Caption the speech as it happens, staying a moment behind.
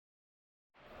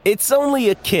It's only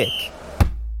a kick,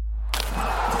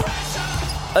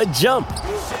 a jump,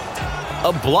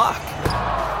 a block.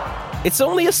 It's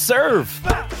only a serve.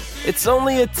 It's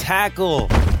only a tackle,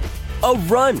 a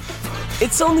run.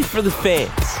 It's only for the fans.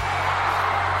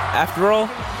 After all,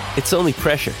 it's only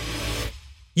pressure.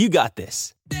 You got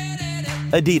this.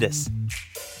 Adidas.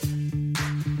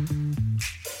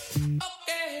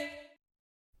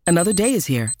 Another day is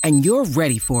here, and you're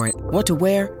ready for it. What to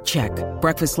wear? Check.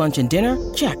 Breakfast, lunch, and dinner?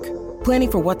 Check.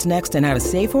 Planning for what's next and how to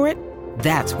save for it?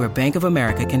 That's where Bank of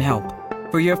America can help.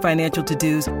 For your financial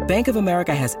to-dos, Bank of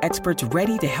America has experts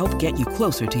ready to help get you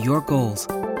closer to your goals.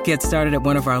 Get started at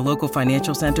one of our local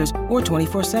financial centers or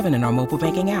 24/7 in our mobile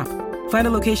banking app. Find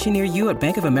a location near you at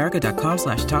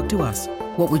bankofamerica.com/talktous.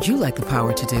 What would you like the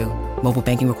power to do? Mobile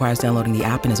banking requires downloading the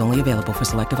app and is only available for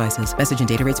select devices. Message and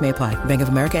data rates may apply. Bank of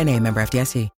America N.A., member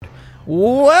FDIC.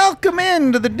 Welcome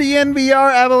into the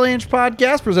DNVR Avalanche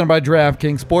podcast presented by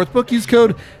DraftKings Sportsbook. Use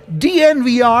code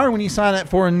DNVR when you sign up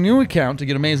for a new account to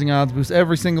get amazing odds boosts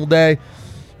every single day.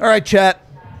 All right, chat.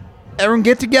 Everyone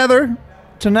get together.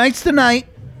 Tonight's the night.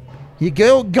 You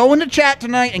go into chat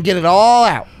tonight and get it all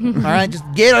out. All right, just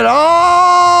get it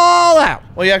all out.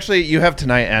 Well, you have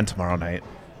tonight and tomorrow night.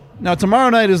 Now,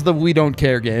 tomorrow night is the We Don't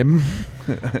Care game.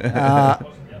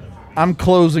 I'm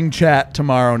closing chat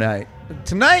tomorrow night.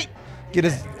 Tonight, get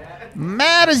as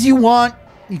mad as you want.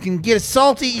 You can get as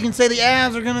salty. You can say the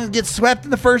Avs are going to get swept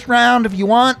in the first round if you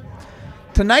want.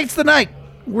 Tonight's the night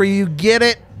where you get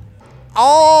it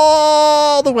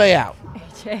all the way out.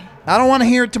 AJ. I don't want to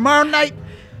hear it tomorrow night.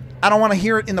 I don't want to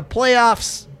hear it in the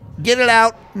playoffs. Get it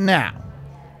out now.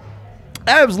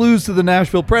 Avs lose to the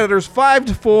Nashville Predators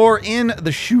 5-4 in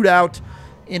the shootout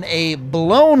in a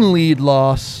blown lead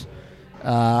loss.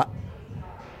 I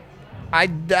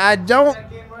don't.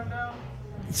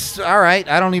 All right,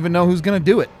 I don't even know who's going to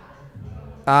do it.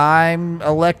 I'm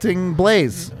electing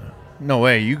Blaze. No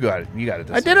way, you got it. You got it.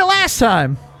 I did it last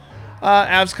time.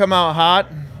 Avs come out hot.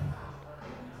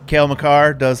 Cale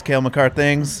Makar does Cale Makar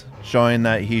things, showing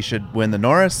that he should win the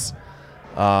Norris.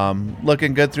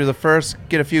 Looking good through the first,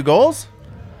 get a few goals.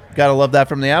 Gotta love that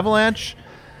from the Avalanche.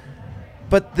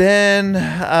 But then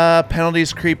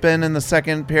penalties creep in the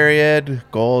second period.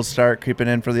 Goals start creeping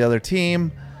in for the other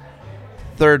team.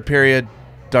 Third period,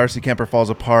 Darcy Kemper falls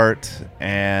apart,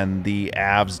 and the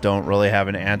Avs don't really have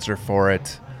an answer for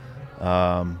it.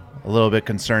 A little bit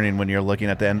concerning when you're looking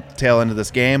at the tail end of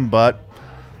this game, but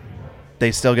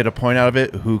they still get a point out of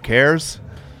it. Who cares?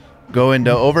 Go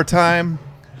into overtime,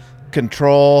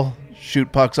 control,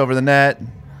 shoot pucks over the net.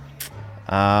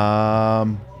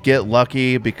 Get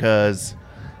lucky because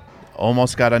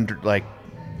almost got under, what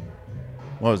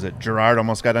was it? Gerard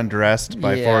almost got undressed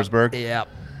by Forsberg. Yep.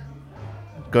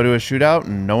 Go to a shootout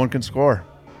and no one can score.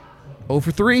 0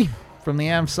 for 3 from the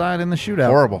Avs side in the shootout.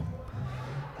 Horrible.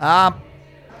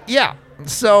 Yeah.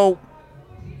 So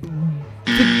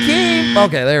the game.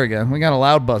 Okay, there we go. We got a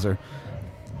loud buzzer.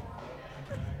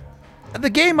 The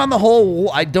game on the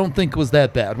whole, I don't think was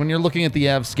that bad. When you're looking at the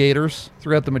Avs skaters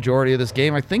throughout the majority of this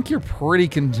game, I think you're pretty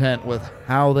content with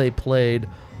how they played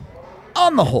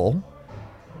on the whole.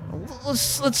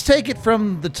 Let's take it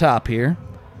from the top here.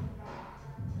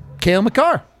 Cale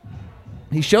Makar.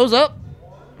 He shows up.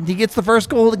 He gets the first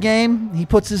goal of the game. He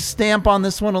puts his stamp on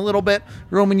this one a little bit.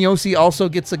 Roman Josi also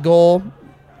gets a goal,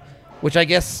 which I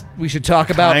guess we should talk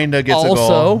about. Kinda gets also. a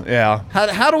goal. Yeah.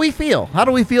 How do we feel? How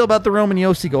do we feel about the Roman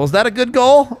Josi goal? Is that a good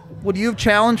goal? Would you have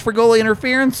challenged for goalie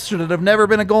interference? Should it have never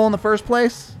been a goal in the first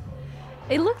place?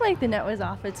 It looked like the net was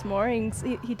off its moorings.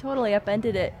 He totally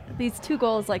upended it. These two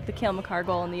goals, like the Cale Makar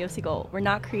goal and the Josi goal, were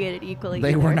not created equally. They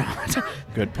either. were not.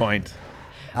 Good point.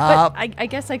 But I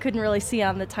guess I couldn't really see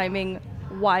on the timing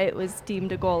why it was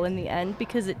deemed a goal in the end,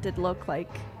 because it did look like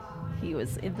he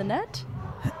was in the net.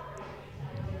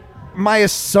 My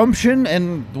assumption,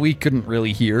 and we couldn't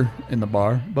really hear in the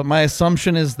bar, but my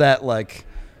assumption is that,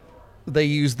 they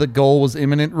use the goal was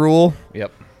imminent rule.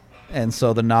 Yep. And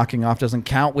so the knocking off doesn't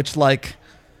count, which, did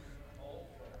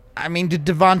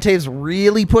Devontae's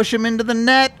really push him into the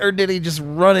net, or did he just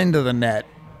run into the net?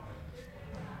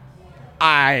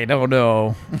 I don't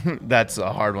know. That's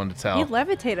a hard one to tell. He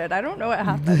levitated. I don't know what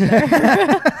happened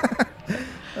there.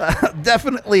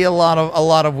 Definitely a lot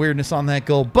of weirdness on that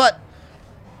goal, but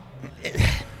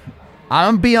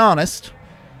I'm gonna be honest.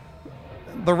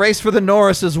 The race for the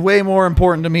Norris is way more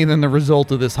important to me than the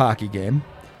result of this hockey game.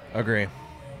 Agree.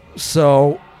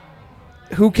 So,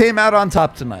 who came out on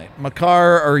top tonight,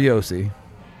 Makar or Josi?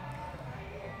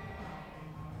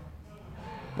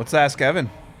 Let's ask Evan.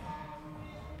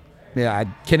 Yeah,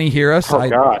 can he hear us? Oh,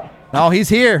 God. No, he's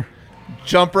here.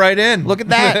 Jump right in. Look at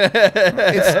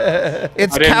that.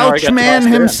 It's I didn't know I got to Couchman watch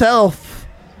that. himself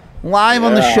live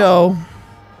on the Yeah. show.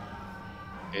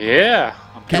 Yeah.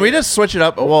 Can we just switch it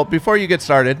up? Well, before you get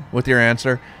started with your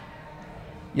answer,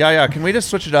 yeah. Can we just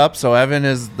switch it up so Evan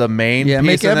is the main Yeah, piece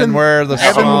make and then Evan, we're the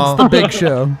Evan's small? the big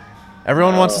show.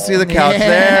 Everyone wants to see the couch.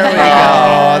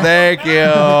 Yeah. There we go. Thank you.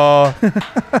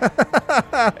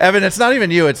 Evan, it's not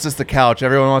even you. It's just the couch.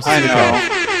 Everyone wants to I see the know.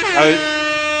 couch.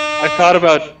 I thought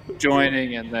about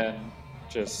joining and then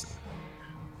just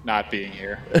not being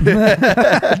here.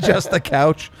 Just the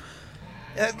couch.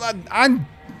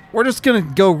 We're just gonna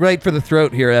go right for the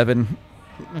throat here, Evan.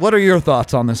 What are your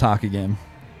thoughts on this hockey game?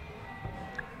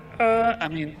 I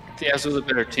mean, the Avs was a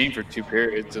better team for 2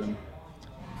 periods, and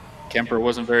Kemper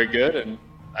wasn't very good, and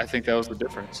I think that was the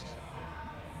difference.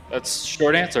 That's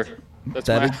short answer. That's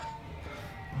That my. is-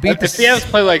 Beat If the Avs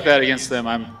play like that against them,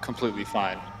 I'm completely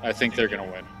fine. I think they're going to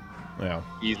win Yeah.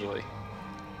 easily.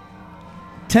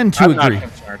 Tend to I'm agree. not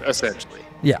concerned, essentially.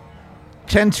 Yeah,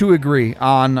 tend to agree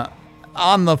on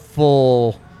the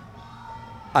full.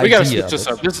 We got to idea switch of this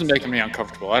it. up. This is making me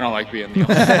uncomfortable. I don't like being the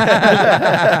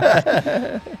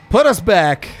only. Put us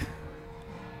back.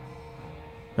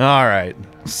 All right.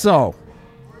 So,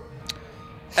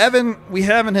 Evan, we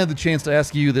haven't had the chance to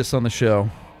ask you this on the show.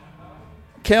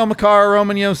 Cale Makar or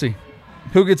Roman Yossi?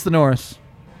 Who gets the Norris?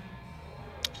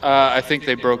 I think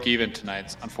they broke even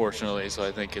tonight, unfortunately, so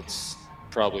I think it's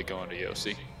probably going to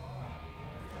Yossi.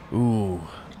 Ooh.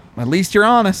 At least you're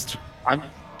honest.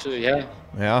 Yeah.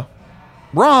 Yeah.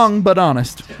 Wrong, but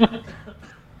honest.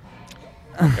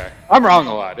 Okay. I'm wrong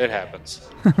a lot. It happens.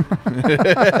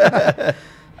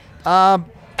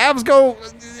 Avs go.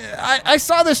 I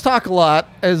saw this talk a lot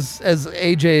as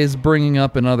AJ is bringing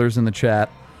up and others in the chat.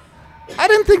 I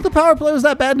didn't think the power play was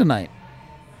that bad tonight.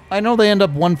 I know they end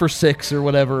up 1 for 6 or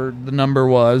whatever the number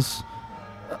was,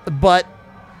 but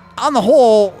on the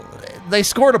whole, they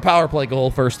scored a power play goal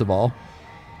first of all,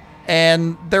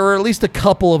 and there were at least a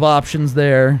couple of options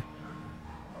there.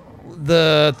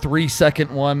 The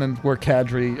 3-second one, and where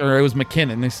Kadri, or it was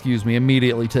McKinnon, excuse me,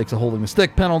 immediately takes a holding the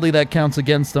stick penalty that counts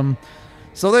against him.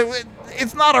 So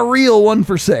it's not a real 1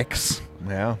 for 6,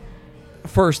 Yeah.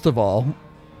 first of all.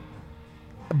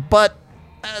 But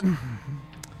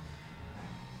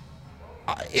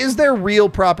is there real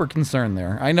proper concern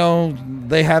there? I know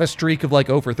they had a streak of like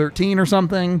 0 for 13 or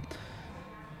something.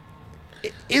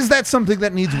 Is that something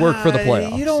that needs work for the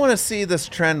playoffs? You don't want to see this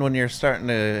trend when you're starting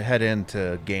to head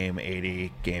into game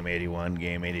 80, game 81,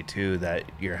 game 82, that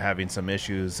you're having some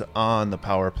issues on the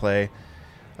power play.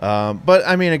 But,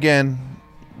 I mean, again,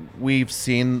 we've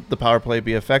seen the power play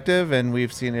be effective, and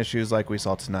we've seen issues like we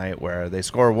saw tonight where they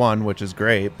score 1, which is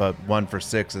great, but 1 for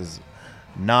 6 is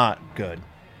not good.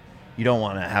 You don't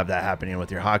want to have that happening with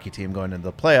your hockey team going into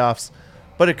the playoffs,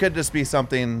 but it could just be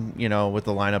something, with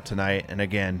the lineup tonight. And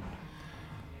again,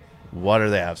 what are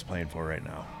the Avs playing for right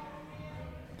now?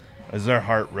 Is their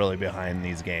heart really behind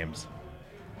these games?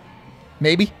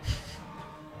 Maybe.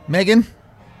 Megan?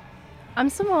 I'm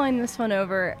still mulling this one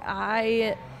over.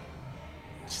 I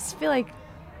just feel like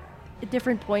at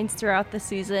different points throughout the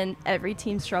season, every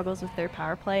team struggles with their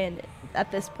power play, and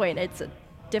at this point, it's a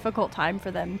difficult time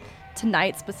for them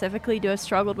tonight specifically to have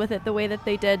struggled with it the way that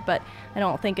they did, but I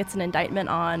don't think it's an indictment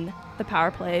on the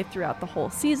power play throughout the whole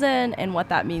season and what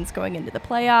that means going into the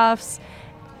playoffs.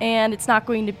 And it's not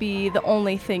going to be the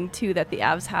only thing, too, that the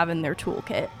Avs have in their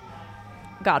toolkit,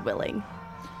 God willing.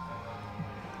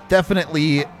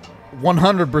 Definitely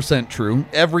 100% true.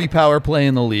 Every power play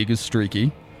in the league is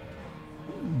streaky.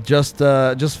 Just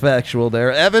factual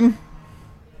there. Evan?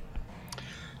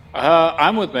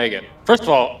 I'm with Megan. First of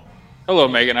all, hello,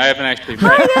 Megan. I haven't actually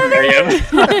met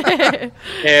Megan.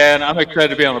 And I'm excited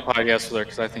to be on the podcast with her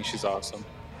because I think she's awesome.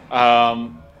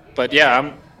 But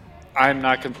yeah, I'm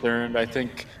not concerned. I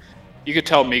think you could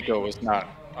tell Mikko was not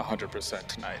 100%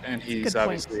 tonight, and he's Good point.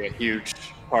 obviously a huge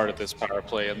part of this power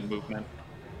play and the movement.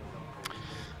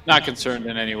 Not concerned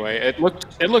in any way. It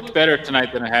looked better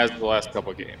tonight than it has the last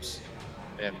couple of games,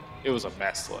 and it was a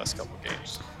mess the last couple of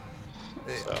games.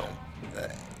 So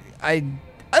I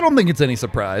don't think it's any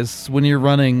surprise when you're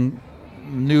running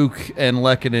Nuke and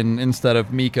Lehkonen instead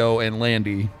of Mikko and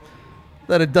Landy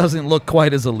that it doesn't look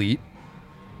quite as elite.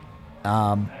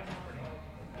 Our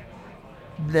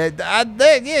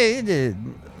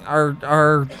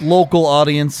local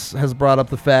audience has brought up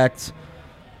the fact,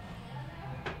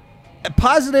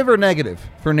 positive or negative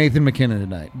for Nathan McKinnon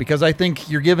tonight, because I think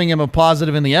you're giving him a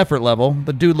positive in the effort level.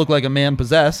 The dude looked like a man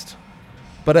possessed,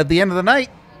 but at the end of the night,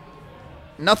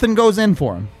 nothing goes in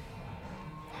for him.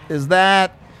 Is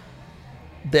that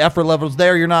the effort level's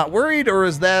there, you're not worried, or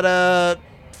is that a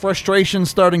frustration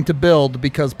starting to build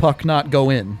because puck not go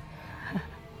in?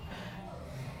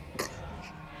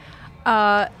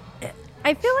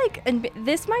 I feel like, and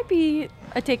this might be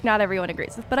a take not everyone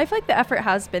agrees with, but I feel like the effort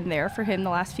has been there for him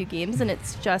the last few games, and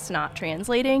it's just not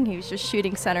translating. He was just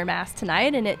shooting center mass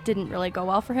tonight, and it didn't really go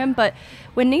well for him. But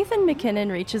when Nathan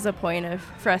MacKinnon reaches a point of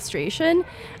frustration,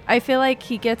 I feel like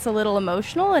he gets a little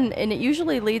emotional, and it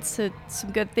usually leads to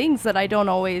some good things that I don't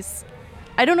always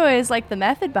like the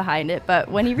method behind it, but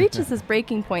when he reaches his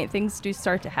breaking point, things do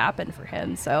start to happen for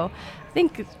him. So I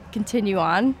think continue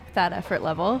on with that effort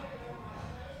level.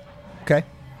 Okay.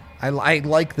 I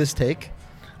like this take.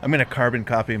 I'm going to carbon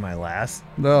copy my last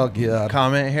Oh, God.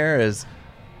 comment here is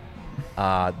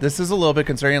this is a little bit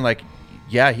concerning. Like,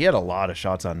 yeah, he had a lot of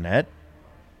shots on net,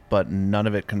 but none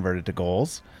of it converted to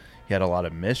goals. He had a lot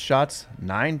of missed shots,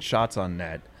 9 shots on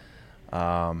net.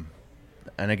 And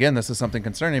again, this is something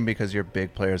concerning because your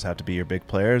big players have to be your big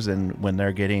players, and when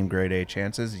they're getting grade A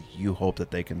chances, you hope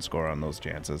that they can score on those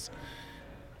chances.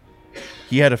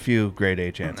 He had a few grade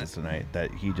A chances tonight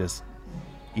that he just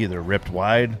either ripped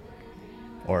wide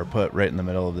or put right in the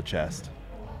middle of the chest.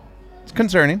 It's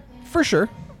concerning. For sure.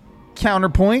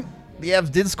 Counterpoint, the Avs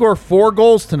did score 4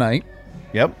 goals tonight.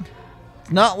 Yep.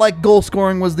 It's not like goal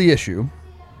scoring was the issue.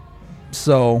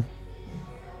 So,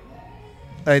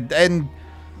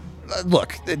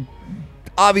 look,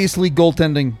 obviously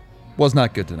goaltending was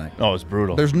not good tonight. Oh, it's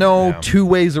brutal. There's no two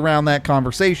ways around that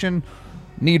conversation.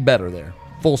 Need better there.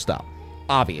 Full stop.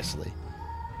 Obviously.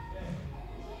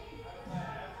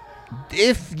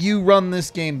 If you run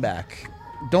this game back,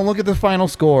 don't look at the final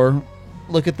score,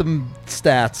 look at the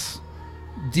stats.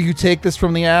 Do you take this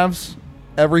from the Avs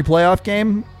every playoff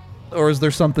game, or is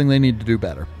there something they need to do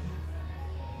better?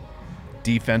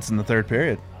 Defense in the third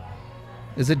period.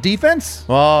 Is it defense?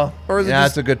 Well, or is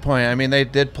that's a good point. I mean, they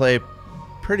did play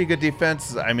pretty good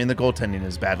defense. I mean, the goaltending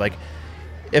is bad. Like,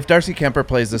 if Darcy Kemper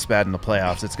plays this bad in the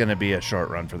playoffs, it's going to be a short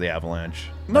run for the Avalanche.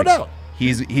 No doubt.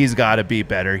 He's got to be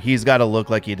better. He's got to look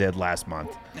like he did last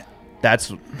month.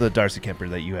 That's the Darcy Kemper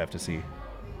that you have to see.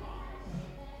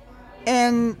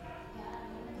 And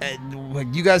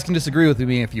you guys can disagree with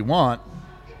me if you want.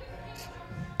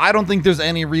 I don't think there's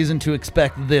any reason to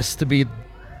expect this to be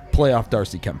playoff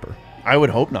Darcy Kemper. I would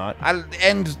hope not.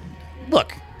 And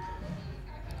look,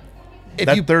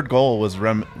 that third goal was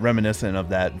reminiscent of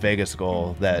that Vegas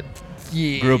goal that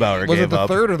Grubauer gave up. Was it the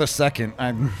third or the second?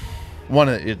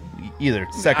 Either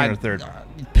second or third.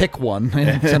 Pick one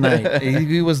tonight.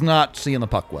 He was not seeing the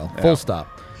puck well. Yeah. Full stop.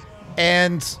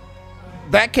 And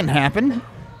that can happen.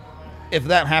 If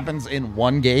that happens in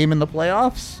one game in the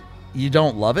playoffs, you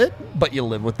don't love it, but you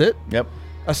live with it. Yep.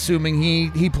 Assuming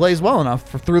he plays well enough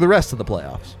through the rest of the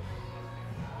playoffs.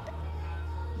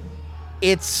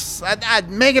 It's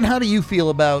Megan, how do you feel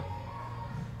about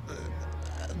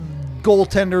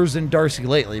goaltenders and Darcy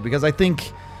lately? Because I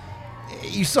think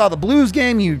you saw the Blues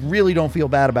game. You really don't feel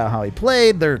bad about how he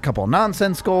played. There are a couple of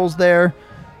nonsense goals there.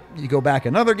 You go back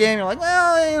another game, you're like,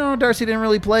 well, Darcy didn't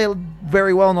really play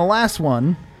very well in the last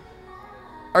one.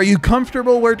 Are you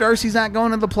comfortable where Darcy's at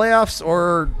going into the playoffs,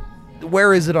 or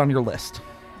where is it on your list?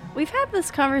 We've had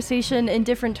this conversation in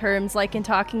different terms, like in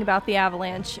talking about the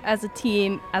Avalanche as a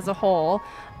team as a whole.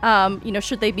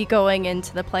 Should they be going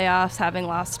into the playoffs having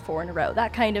lost 4 in a row,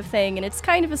 that kind of thing. And it's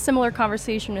kind of a similar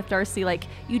conversation with Darcy. Like,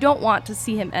 you don't want to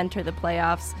see him enter the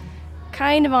playoffs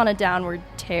kind of on a downward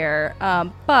tear.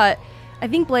 But I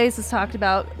think Blaze has talked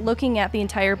about looking at the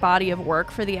entire body of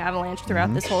work for the Avalanche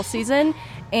throughout this whole season.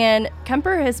 And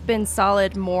Kemper has been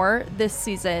solid more this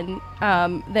season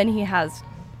than he has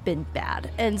been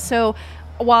bad. And so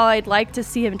while I'd like to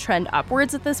see him trend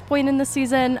upwards at this point in the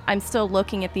season, I'm still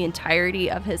looking at the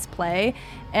entirety of his play,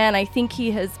 and I think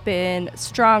he has been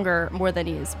stronger more than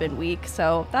he has been weak.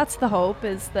 So that's the hope,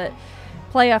 is that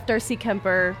playoff Darcy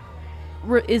Kemper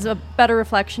is a better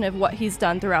reflection of what he's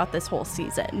done throughout this whole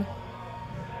season.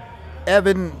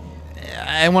 Evan,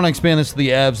 I want to expand this to the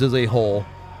Avs as a whole.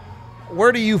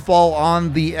 Where do you fall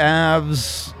on the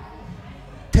Avs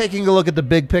taking a look at the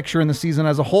big picture in the season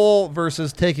as a whole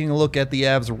versus taking a look at the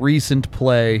Avs' recent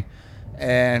play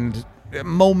and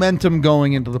momentum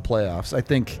going into the playoffs? I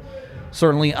think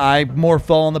certainly I more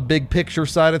fall on the big picture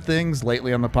side of things.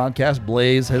 Lately on the podcast,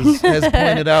 Blaze has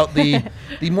pointed out the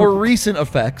more recent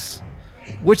effects.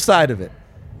 Which side of it?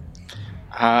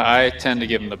 I tend to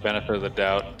give them the benefit of the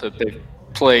doubt that they've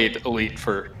played elite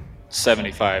for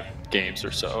 75 games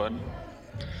or so, and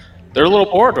they're a little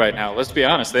bored right now. Let's be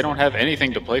honest. They don't have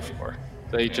anything to play for.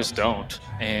 They just don't.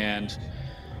 And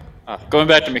going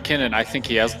back to MacKinnon, I think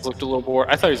he has looked a little bored.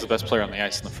 I thought he was the best player on the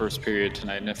ice in the first period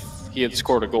tonight. And if he had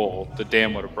scored a goal, the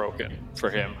dam would have broken for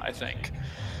him, I think.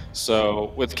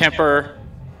 So with Kemper,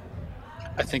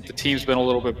 I think the team's been a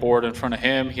little bit bored in front of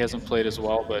him. He hasn't played as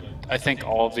well, but I think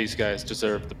all of these guys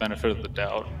deserve the benefit of the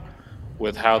doubt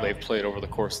with how they've played over the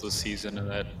course of the season, and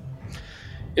that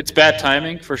it's bad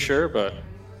timing for sure, but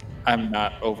I'm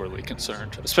not overly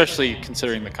concerned, especially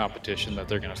considering the competition that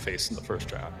they're going to face in the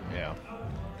first round. Yeah.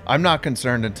 I'm not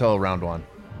concerned until round one,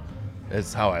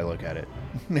 is how I look at it.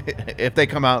 If they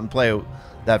come out and play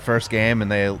that first game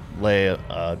and they lay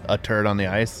a turd on the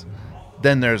ice,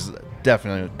 then there's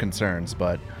definitely concerns.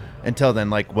 But until then,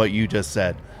 like what you just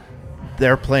said,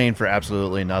 they're playing for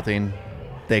absolutely nothing.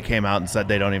 They came out and said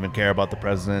they don't even care about the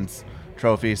President's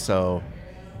Trophy, so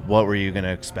what were you going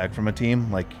to expect from a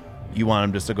team? Like, you want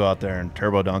them just to go out there and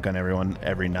turbo dunk on everyone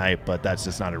every night, but that's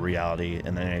just not a reality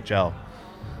in the NHL.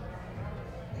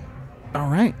 All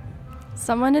right.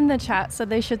 Someone in the chat said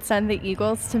they should send the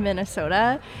Eagles to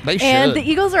Minnesota. They And should. the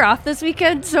Eagles are off this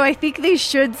weekend, so I think they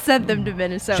should send them to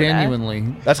Minnesota. Genuinely.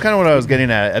 That's kind of what I was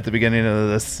getting at the beginning of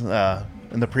this in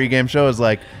the pregame show, is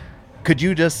like, could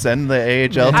you just send the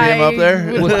AHL team up there?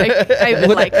 I would Would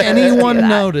like them to anyone do that.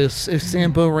 notice if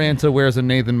Sampo Ranta wears a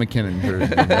Nathan McKinnon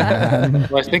jersey?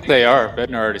 Well, I think they are.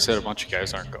 Bednar already said a bunch of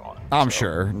guys aren't going. I'm so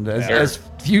sure. they're- As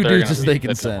few they're dudes gonna as be they can picking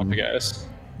up send. the guys.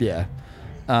 Yeah.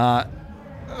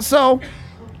 So,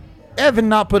 Evan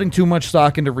not putting too much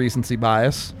stock into recency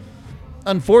bias.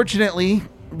 Unfortunately,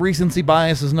 recency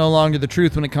bias is no longer the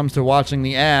truth when it comes to watching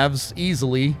the Avs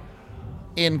easily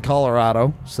in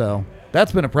Colorado. So,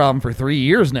 that's been a problem for 3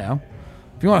 years now.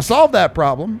 If you want to solve that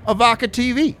problem, Avaca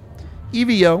TV.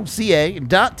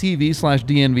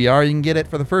 evoca.tv/DNVR. You can get it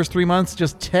for the first 3 months,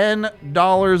 just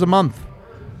 $10 a month.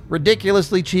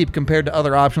 Ridiculously cheap compared to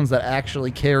other options that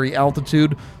actually carry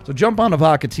altitude. So jump on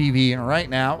Avaca TV right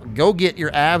now. Go get your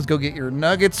Avs. Go get your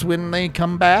Nuggets when they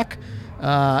come back.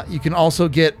 You can also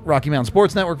get Rocky Mountain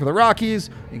Sports Network for the Rockies.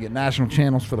 You get national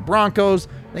channels for the Broncos.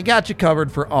 They got you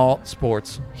covered for all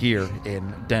sports here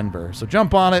in Denver. So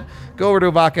jump on it. Go over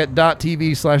to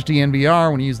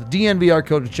avaca.tv/DNVR. When you use the DNVR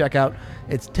code to check out,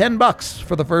 it's $10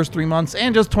 for the first 3 months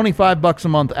and just $25 a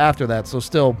month after that. So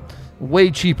still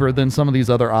way cheaper than some of these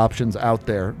other options out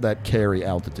there that carry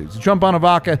altitudes. Jump on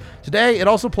Avaca today. It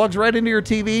also plugs right into your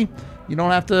TV. You don't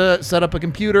have to set up a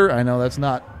computer. I know that's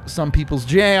not some people's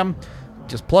jam.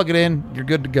 Just plug it in. You're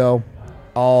good to go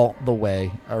all the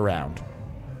way around.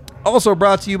 Also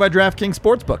brought to you by DraftKings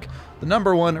Sportsbook, the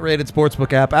 #1 rated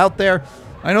sportsbook app out there.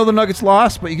 I know the Nuggets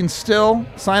lost, but you can still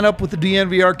sign up with the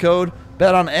DNVR code,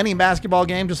 bet on any basketball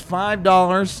game, just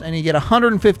 $5, and you get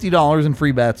 $150 in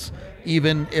free bets,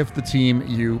 even if the team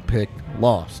you picked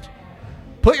lost.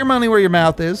 Put your money where your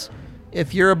mouth is.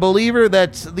 If you're a believer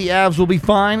that the Avs will be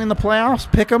fine in the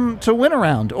playoffs, pick them to win a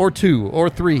round, or 2, or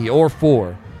 3, or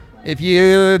 4. If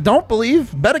you don't believe,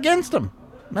 bet against them.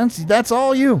 That's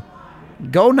all you.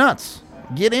 Go nuts.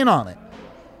 Get in on it.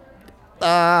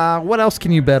 What else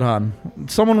can you bet on?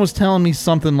 Someone was telling me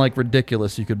something like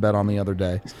ridiculous you could bet on the other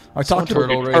day. I talked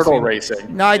Turtle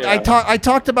racing. No, I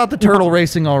talked about the turtle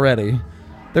racing already.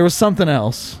 There was something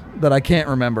else that I can't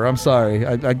remember. I'm sorry.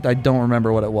 I don't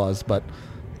remember what it was. But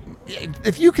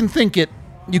if you can think it,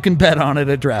 you can bet on it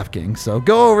at DraftKings. So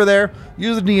go over there.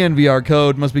 Use the DNVR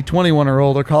code. Must be 21 or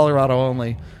older. Colorado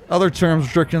only. Other terms,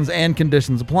 restrictions, and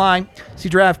conditions apply. See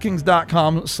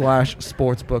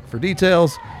DraftKings.com/sportsbook for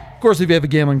details. Of course, if you have a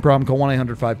gambling problem, call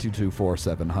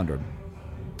 1-800-522-4700.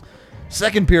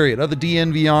 Second period of the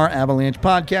DNVR Avalanche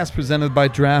podcast presented by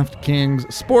DraftKings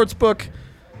Sportsbook.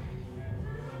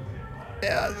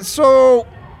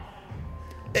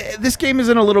 This game is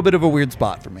in a little bit of a weird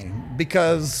spot for me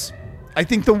because I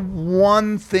think the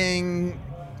one thing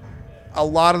a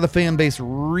lot of the fan base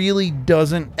really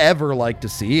doesn't ever like to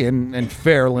see, and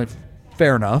fair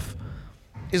enough,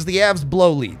 is the Avs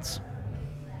blow leads.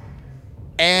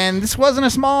 And this wasn't a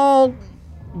small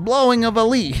blowing of a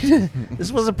lead.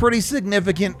 This was a pretty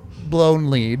significant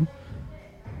blown lead.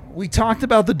 We talked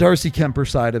about the Darcy Kemper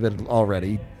side of it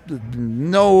already.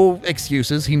 No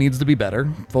excuses. He needs to be better.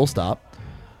 Full stop.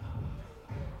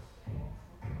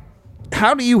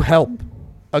 How do you help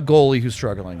a goalie who's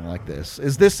struggling like this?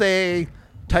 Is this a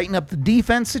tighten up the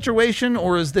defense situation,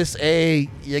 or is this a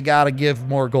you got to give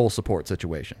more goal support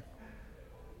situation?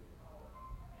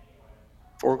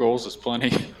 4 goals is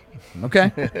plenty.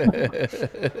 Okay.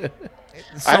 The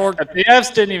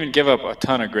Avs didn't even give up a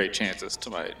ton of great chances, to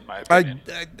my opinion.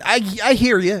 I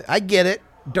hear you. I get it.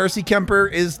 Darcy Kemper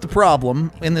is the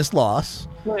problem in this loss.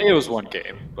 It was one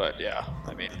game, but yeah.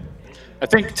 I mean, I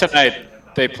think tonight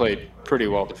they played pretty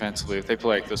well defensively. If they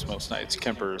play like this most nights,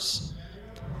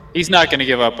 he's not going to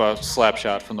give up a slap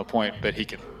shot from the point that he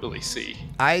can really see,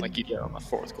 like he did on the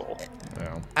 4th goal.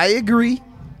 I agree.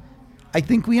 I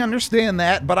think we understand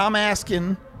that, but I'm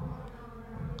asking,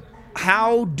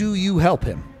 how do you help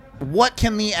him? What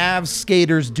can the Avs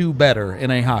skaters do better in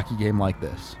a hockey game like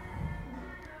this?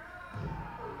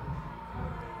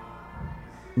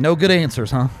 No good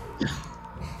answers, huh?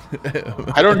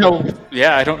 I don't know.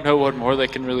 Yeah, I don't know what more they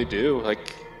can really do.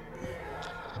 Like,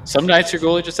 some nights your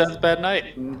goalie just has a bad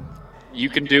night, and you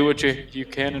can do what you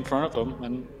can in front of them,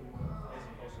 and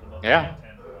yeah,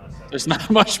 there's not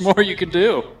much more you can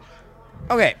do.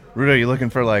 Okay. Rudo, you looking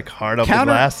for like hard up the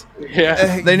Counter- glass?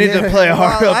 Yeah, They need to play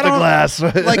hard Well, up the glass.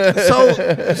 Like,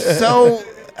 so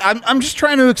I'm just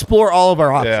trying to explore all of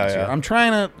our options Yeah, here. yeah. I'm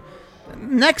trying to.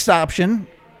 Next option,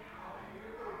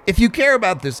 if you care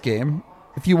about this game,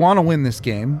 if you want to win this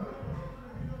game,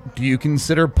 do you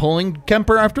consider pulling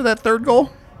Kemper after that third goal?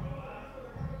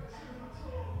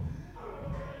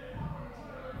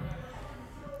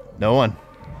 No one.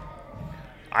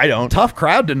 I don't. Tough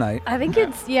crowd tonight. I think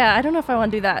it's, I don't know if I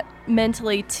want to do that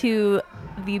mentally to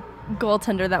the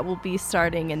goaltender that will be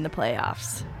starting in the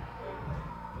playoffs.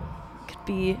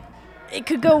 It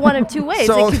could go one of two ways.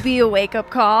 So- It could be a wake-up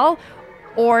call,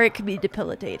 or it could be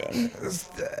debilitating.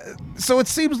 So it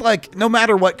seems like no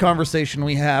matter what conversation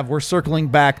we have, we're circling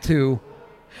back to,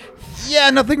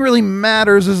 nothing really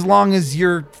matters as long as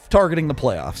you're targeting the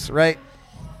playoffs, right?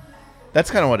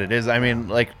 That's kind of what it is. I mean,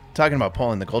 like, talking about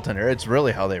pulling the goaltender, it's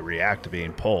really how they react to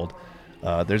being pulled.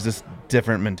 There's just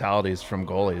different mentalities from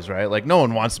goalies, right? Like, no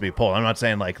one wants to be pulled. I'm not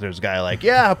saying, like, there's a guy like,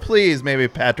 yeah, please, maybe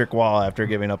Patrick Wall, after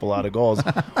giving up a lot of goals,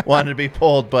 wanted to be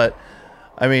pulled. But,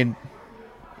 I mean,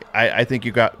 I think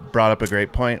you brought up a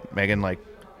great point, Megan. Like,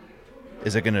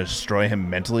 is it going to destroy him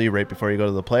mentally right before you go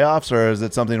to the playoffs? Or is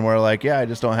it something where, like, I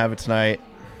just don't have it tonight.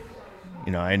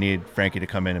 You know, I need Frankie to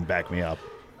come in and back me up.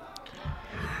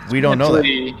 We don't know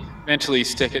that. Mentally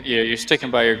stick it. Yeah, you're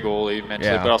sticking by your goalie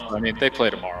mentally, Yeah. but also, I mean, they play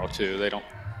tomorrow too. They don't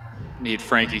need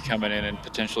Frankie coming in and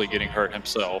potentially getting hurt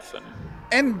himself.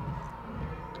 And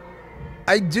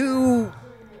I do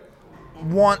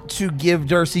want to give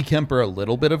Darcy Kemper a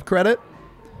little bit of credit.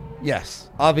 Yes,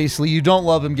 obviously you don't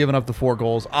love him giving up the 4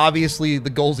 goals. Obviously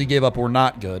the goals he gave up were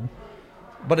not good.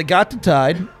 But it got to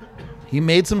tied. He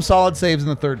made some solid saves in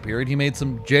the third period. He made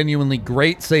some genuinely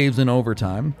great saves in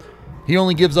overtime. He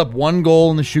only gives up 1 goal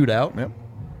in the shootout. Yep.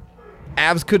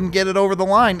 Avs couldn't get it over the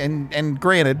line. And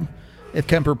granted, if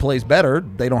Kemper plays better,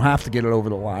 they don't have to get it over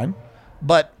the line.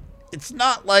 But it's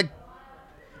not like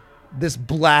this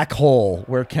black hole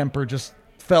where Kemper just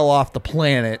fell off the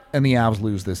planet and the Avs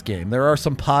lose this game. There are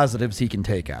some positives he can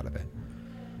take out of it.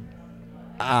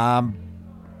 I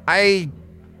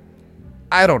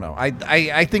don't know.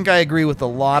 I think I agree with a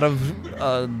lot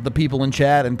of the people in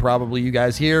chat and probably you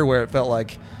guys here, where it felt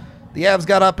like the Avs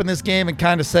got up in this game and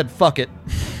kind of said, fuck it.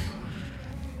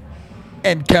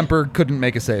 And Kemper couldn't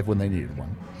make a save when they needed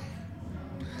one.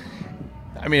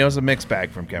 I mean, it was a mixed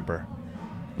bag from Kemper.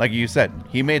 Like you said,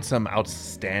 he made some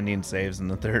outstanding saves in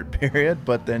the third period,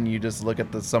 but then you just look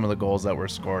at some of the goals that were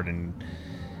scored, and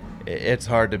it's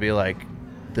hard to be like,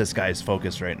 this guy's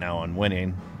focused right now on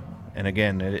winning. And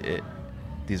again,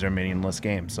 these are meaningless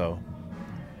games, so.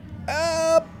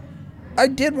 I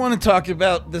did want to talk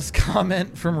about this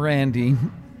comment from Randy,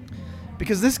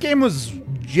 because this game was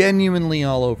genuinely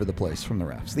all over the place from the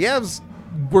refs. The Avs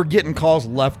were getting calls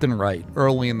left and right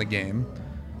early in the game.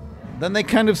 Then they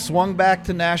kind of swung back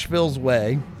to Nashville's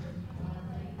way.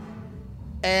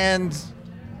 And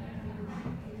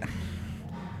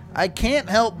I can't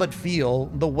help but feel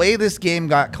the way this game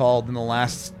got called in the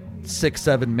last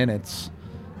 6-7 minutes,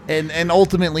 and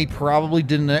ultimately probably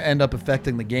didn't end up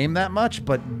affecting the game that much,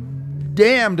 but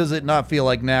damn does it not feel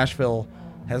like Nashville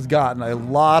has gotten a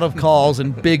lot of calls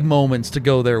and big moments to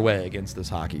go their way against this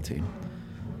hockey team.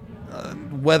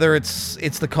 Whether it's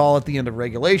the call at the end of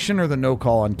regulation or the no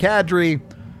call on Kadri.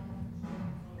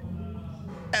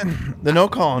 The no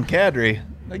call on Kadri,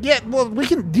 Yeah, well,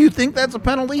 do you think that's a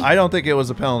penalty? I don't think it was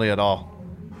a penalty at all.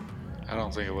 I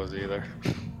don't think it was either.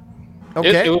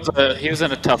 Okay. He was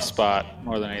in a tough spot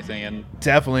more than anything, and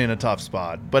Definitely in a tough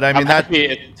spot. But I I'm mean,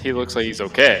 happy he looks like he's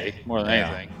okay more than Yeah.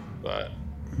 anything. But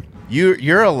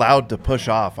you're allowed to push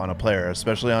off on a player,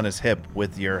 especially on his hip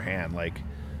with your hand. Like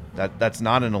that's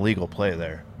not an illegal play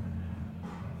there.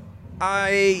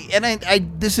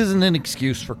 This isn't an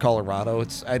excuse for Colorado.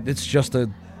 It's just a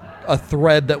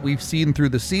thread that we've seen through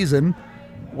the season,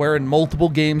 where in multiple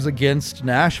games against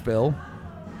Nashville,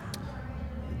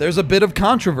 there's a bit of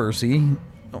controversy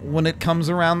when it comes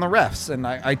around the refs, and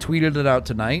I tweeted it out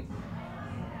tonight.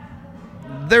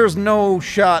 There's no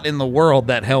shot in the world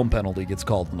that helm penalty gets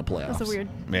called in the playoffs. That's a weird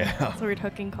Yeah.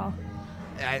 hooking call.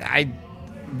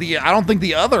 I don't think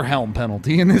the other helm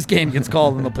penalty in this game gets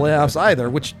called in the playoffs either,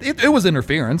 which it was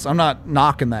interference. I'm not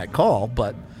knocking that call,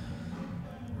 but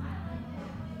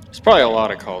There's probably a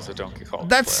lot of calls that don't get called.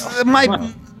 that's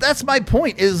my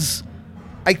point is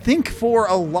I think for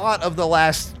a lot of the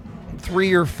last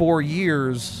 3 or 4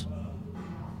 years,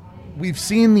 we've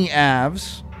seen the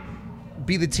Avs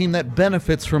be the team that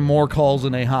benefits from more calls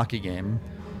in a hockey game.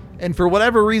 And for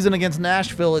whatever reason against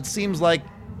Nashville, it seems like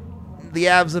the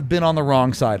Avs have been on the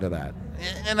wrong side of that.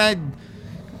 And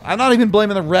I'm not even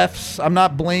blaming the refs. I'm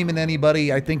not blaming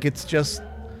anybody. I think it's just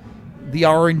the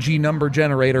RNG number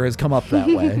generator has come up that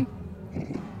way.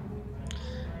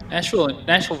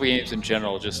 Nashville games in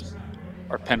general just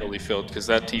are penalty filled because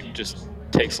that team just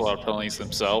takes a lot of penalties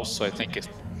themselves. So I think if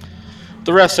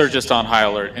the refs are just on high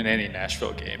alert in any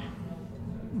Nashville game.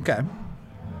 Okay.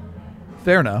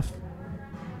 Fair enough.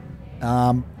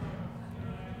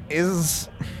 It's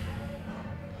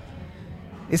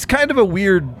kind of a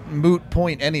weird moot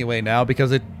point anyway now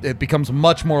because it becomes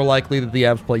much more likely that the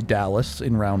Avs play Dallas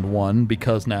in round 1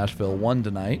 because Nashville won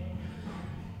tonight.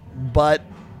 But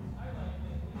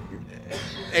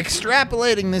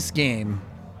extrapolating this game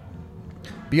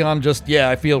beyond just,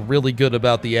 I feel really good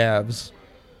about the Avs,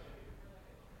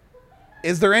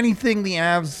 is there anything the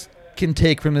Avs can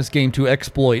take from this game to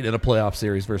exploit in a playoff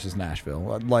series versus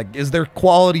Nashville? Like, is there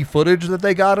quality footage that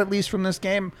they got at least from this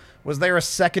game? Was there a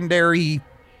secondary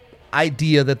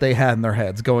idea that they had in their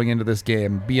heads going into this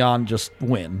game beyond just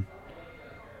win?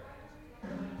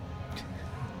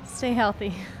 Stay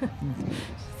healthy.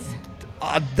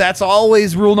 That's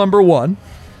always rule number 1.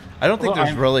 I don't think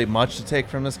there's really much to take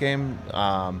from this game.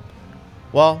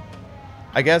 Well,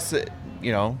 I guess,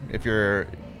 if you're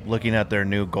looking at their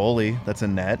new goalie that's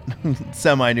in net,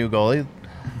 semi-new goalie,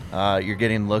 you're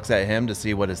getting looks at him to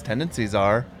see what his tendencies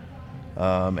are.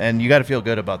 And you got to feel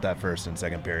good about that first and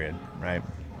second period, right?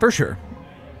 For sure.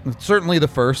 Certainly the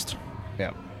first.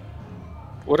 Yeah.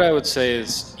 What I would say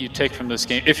is you take from this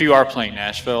game, if you are playing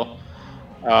Nashville,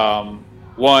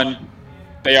 one,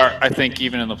 I think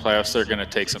even in the playoffs, they're going to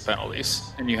take some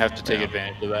penalties, and you have to take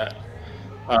advantage of that.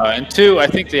 And two, I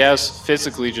think the Avs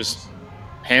physically just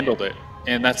handled it,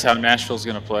 and that's how Nashville's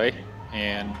going to play,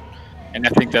 and I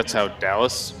think that's how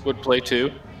Dallas would play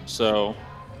too. So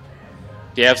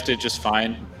the Avs did just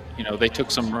fine. They took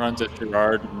some runs at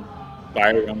Girard and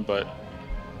Byram, but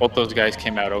both those guys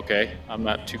came out okay. I'm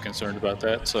not too concerned about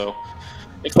that. So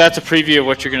if that's a preview of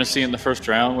what you're going to see in the first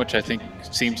round, which I think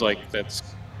seems like that's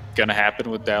going to happen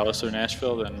with Dallas or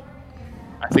Nashville, then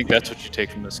I think that's what you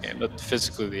take from this game. That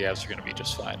physically the Avs are going to be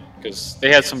just fine because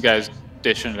they had some guys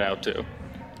dishing it out too.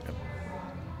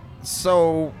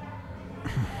 So,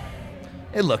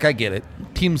 hey, look, I get it.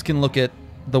 Teams can look at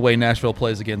the way Nashville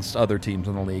plays against other teams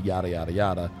in the league, yada, yada,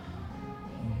 yada.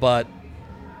 But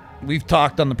we've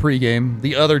talked on the pregame.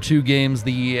 The other 2 games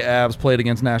the Avs played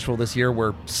against Nashville this year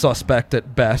were suspect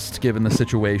at best, given the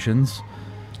situations.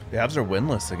 The Avs are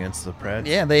winless against the Preds.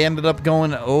 Yeah, they ended up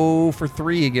going 0 for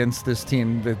 3 against this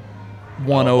team that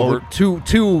won two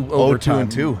overtime.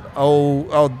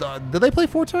 2-2. Did they play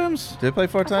 4 times? Did they play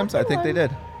 4 times? I think they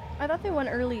did. I thought they won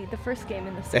early the first game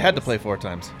in the series. They had to play 4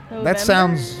 times. November? That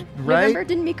sounds right. November?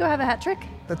 Didn't Mikko have a hat trick?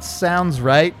 That sounds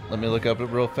right. Let me look up it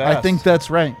real fast. I think that's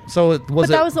right. So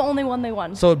That was the only one they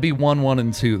won. So it'd be 1, 1,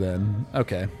 and 2 then.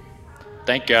 Okay.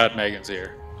 Thank God Megan's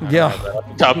here. Yeah. Off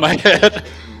the top of my head.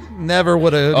 Never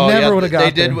would have. Got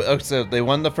They there. did. So they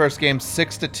won the first game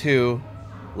 6-2,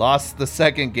 lost the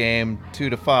second game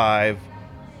 2-5.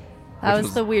 That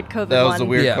was the weird COVID one. That was the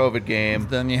weird Yeah. COVID game.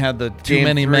 Then you had the too Game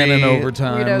many men in 3,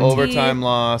 overtime. Weirdo. Overtime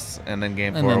loss, and then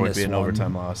game And 4 then would this be an one.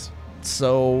 overtime loss.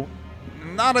 So,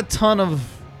 not a ton of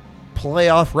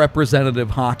playoff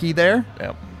representative hockey there,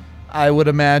 Yep. I would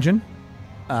imagine.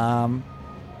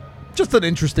 Just an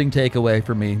interesting takeaway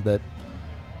for me that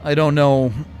I don't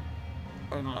know.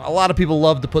 A lot of people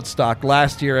love to put stock.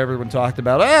 Last year, everyone talked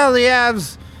about, the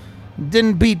Avs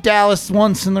didn't beat Dallas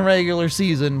once in the regular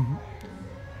season.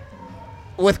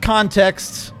 With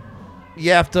context,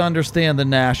 you have to understand the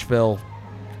Nashville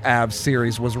Avs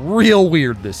series was real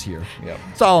weird this year. Yep.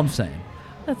 That's all I'm saying.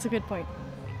 That's a good point.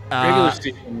 Regular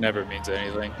season never means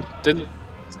anything.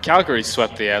 Calgary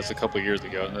swept the Avs a couple years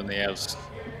ago, and then the Avs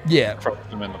crushed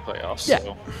them in the playoffs. Yeah.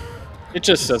 So it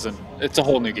just doesn't. It's a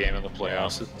whole new game in the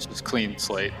playoffs. It's just clean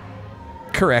slate.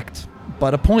 Correct.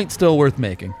 But a point still worth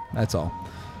making. That's all.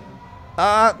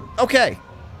 Okay.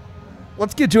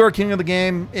 Let's get to our king of the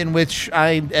game, in which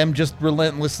I am just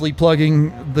relentlessly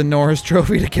plugging the Norris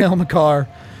Trophy to Cale Makar.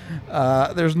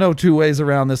 There's no 2 ways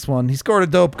around this one. He scored a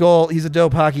dope goal. He's a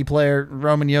dope hockey player.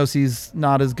 Roman Yossi's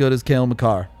not as good as Cale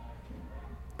Makar.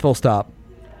 Full stop.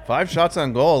 5 shots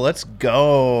on goal. Let's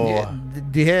go.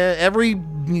 Yeah, every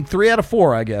 3 out of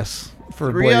 4, I guess,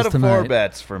 for 3 Blaze out of 4 tonight.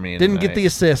 bets for me Didn't tonight. get the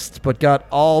assist, but got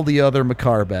all the other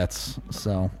Makar bets.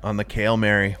 So on the Kale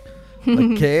Mary.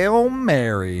 Hail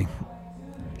Mary.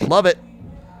 Love it.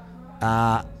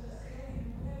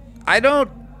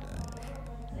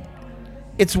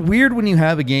 It's weird when you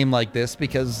have a game like this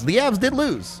because the Avs did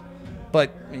lose.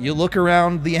 But you look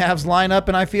around the Avs lineup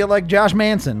and I feel like Josh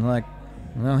Manson. Like,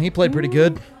 well, he played pretty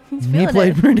good. He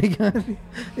played pretty good.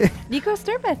 Nico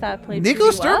Sturp, I thought, played Nico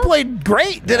pretty Sturp well. played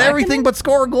great. Did everything but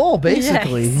score a goal,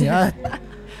 basically.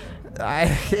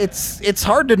 Yes. It's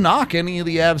hard to knock any of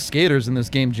the Avs skaters in this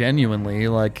game genuinely.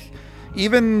 Like,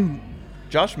 even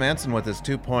Josh Manson with his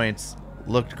 2 points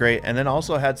looked great, and then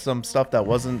also had some stuff that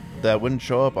wouldn't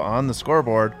show up on the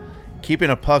scoreboard.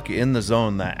 Keeping a puck in the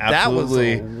zone that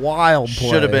absolutely that was a wild play.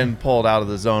 should have been pulled out of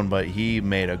the zone, but he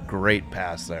made a great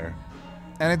pass there.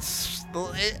 And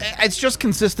it's just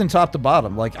consistent top to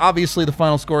bottom. Like, obviously the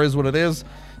final score is what it is.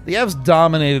 The Avs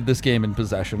dominated this game in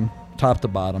possession, top to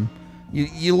bottom.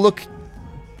 You look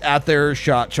at their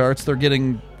shot charts, they're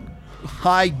getting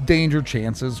high danger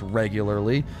chances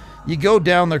regularly. You go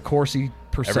down their Corsi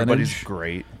percentage. Everybody's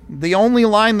great. The only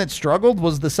line that struggled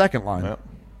was the second line. Yep.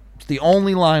 It's the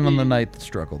only line on the night that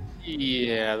struggled.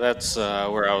 Yeah, that's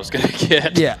where I was going to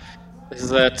get. Yeah. Is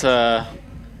that,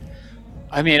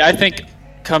 I think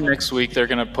come next week they're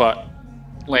going to put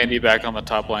Landy back on the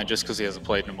top line just because he hasn't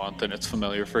played in a month and it's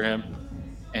familiar for him,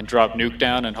 and drop Nuke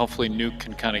down, and hopefully Nuke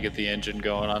can kind of get the engine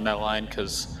going on that line,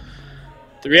 because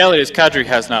the reality is Kadri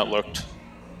has not looked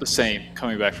the same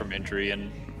coming back from injury,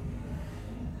 and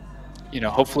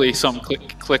hopefully something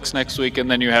clicks next week, and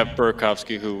then you have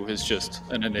Burakovsky, who is just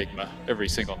an enigma every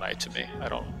single night to me.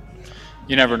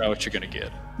 You never know what you're going to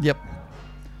get. Yep.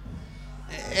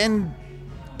 And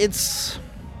it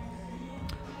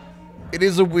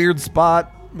is a weird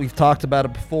spot. We've talked about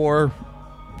it before.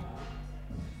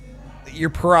 You're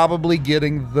probably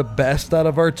getting the best out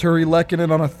of Arturi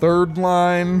Lehkonen on a third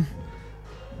line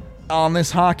on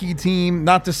this hockey team.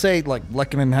 Not to say, like,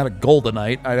 Lehkonen had a goal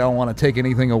tonight. I don't want to take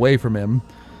anything away from him.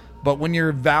 But when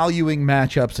you're valuing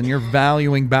matchups and you're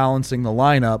valuing balancing the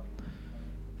lineup,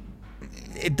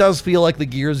 it does feel like the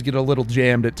gears get a little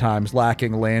jammed at times,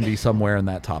 lacking Landy somewhere in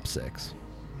that top 6.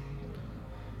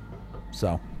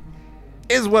 So,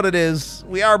 is what it is.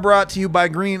 We are brought to you by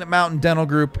Green Mountain Dental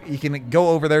Group. You can go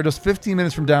over there just 15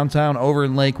 minutes from downtown over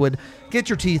in Lakewood. Get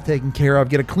your teeth taken care of.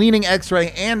 Get a cleaning,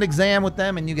 x-ray, and exam with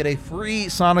them, and you get a free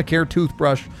Sonicare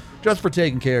toothbrush just for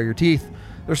taking care of your teeth.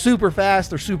 They're super fast.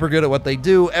 They're super good at what they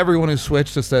do. Everyone who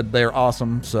switched has said they're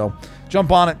awesome. So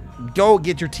jump on it. Go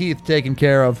get your teeth taken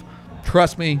care of.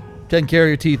 Trust me, taking care of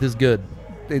your teeth is good.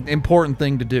 Important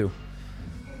thing to do.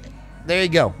 There you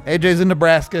go. AJ's in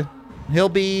Nebraska. He'll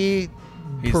be...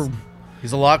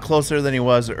 He's a lot closer than he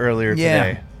was earlier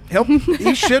today.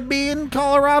 He should be in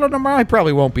Colorado tomorrow. He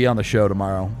probably won't be on the show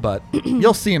tomorrow, but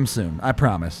you'll see him soon. I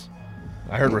promise.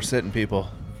 I heard we're sitting people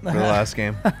for the last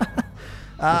game.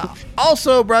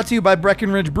 Also brought to you by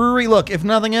Breckenridge Brewery. Look, if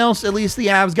nothing else, at least the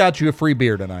Avs got you a free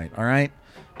beer tonight, all right?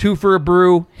 2 for a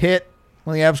brew, hit.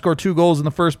 When the Avs score 2 goals in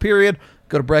the first period,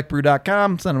 go to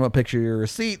breckbrew.com, send them a picture of your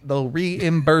receipt. They'll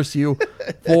reimburse you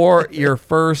for your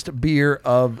first beer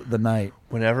of the night.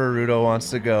 Whenever Rudo wants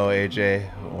to go, AJ.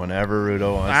 Whenever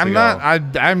Rudo wants to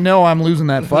go. I know I'm losing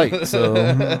that fight, so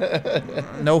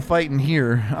no fighting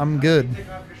here. I'm good.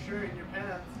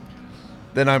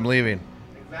 Then I'm leaving.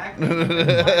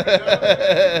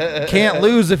 Can't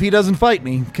lose if he doesn't fight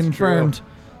me. Confirmed.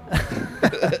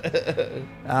 Fighting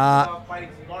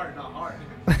smart, not hard.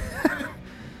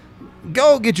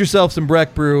 Go get yourself some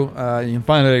Breck Brew. You can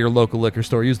find it at your local liquor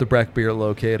store. Use the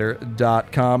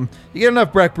breckbeerlocator.com. You get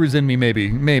enough Breck Brews in me,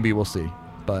 maybe we'll see.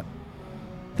 But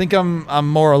I think I'm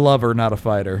more a lover, not a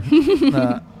fighter.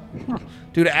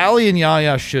 Dude, Allie and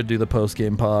Yaya should do the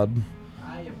post-game pod.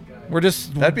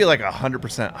 That'd be like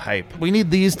 100% hype. We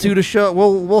need these two to show.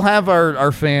 We'll have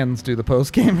our fans do the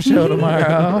post-game show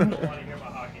tomorrow.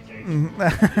 My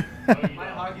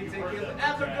hockey take is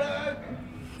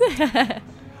Africa.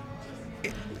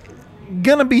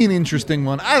 Gonna be an interesting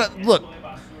one. Look,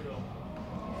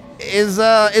 is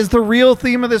the real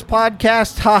theme of this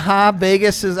podcast? Haha,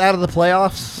 Vegas is out of the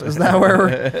playoffs. Is that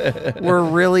where we're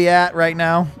really at right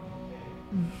now?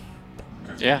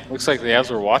 Yeah, looks like the Avs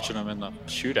were watching them in the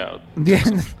shootout.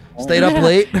 Yeah, stayed up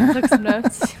late. Took some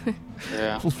notes.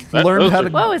 Yeah, Learned how to.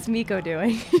 What was Miko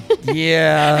doing?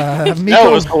 Yeah, that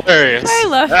Miko was hilarious. I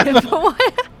love him, but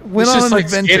what? went He's on just an like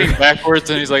adventure. skating backwards,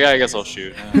 and he's like, I guess I'll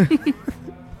shoot.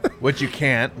 Which you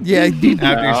can't. Yeah, he,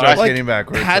 After you start skating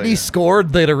backwards. Had like, he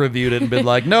scored, they'd have reviewed it and been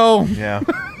like, no. Yeah.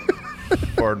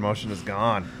 forward motion is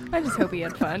gone. I just hope he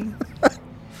had fun.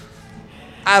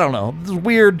 I don't know. It's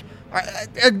weird.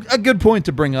 A good point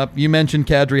to bring up. You mentioned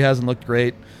Kadri hasn't looked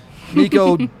great.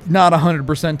 Nico not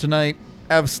 100% tonight.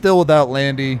 Avs still without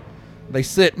Landy. They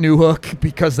sit Newhook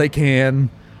because they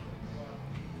can.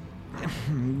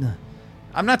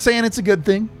 I'm not saying it's a good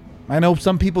thing. I know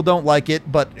some people don't like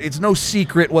it, but it's no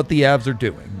secret what the Avs are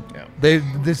doing. Yeah.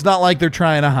 It's not like they're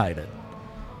trying to hide it.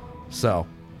 So,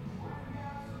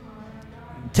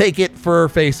 take it for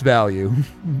face value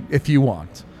if you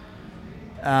want.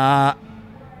 All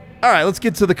right, let's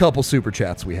get to the couple super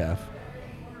chats we have.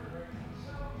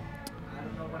 I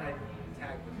don't know what I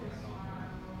tagged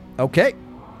before. Okay,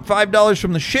 $5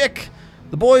 from the Schick.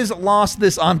 The boys lost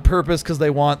this on purpose because they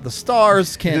want the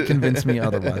Stars. Can't convince me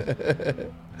otherwise.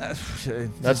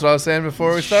 That's what I was saying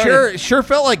before we started. Sure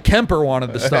felt like Kemper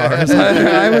wanted the Stars.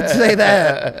 I would say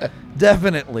that.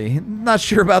 Definitely. Not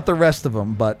sure about the rest of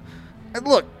them, but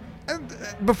look,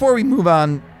 before we move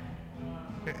on,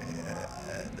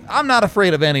 I'm not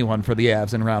afraid of anyone for the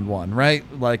Avs in round one, right?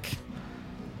 Like,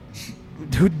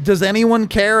 does anyone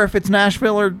care if it's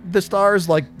Nashville or the Stars,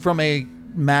 like, from a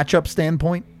matchup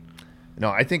standpoint? No,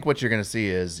 I think what you're going to see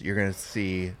is you're going to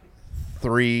see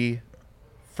 3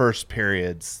 first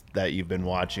periods that you've been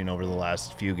watching over the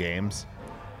last few games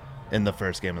in the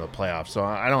first game of the playoffs. So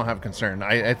I don't have concern.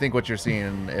 I think what you're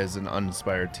seeing is an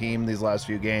uninspired team these last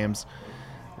few games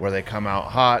where they come out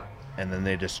hot and then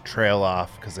they just trail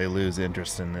off because they lose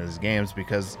interest in these games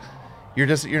because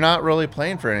you're not really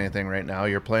playing for anything right now.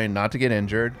 You're playing not to get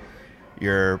injured.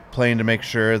 You're playing to make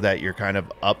sure that you're kind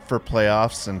of up for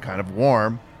playoffs and kind of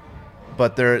warm.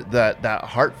 But that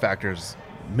heart factor's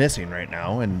missing right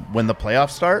now, and when the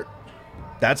playoffs start,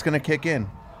 that's going to kick in,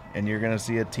 and you're going to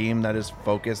see a team that is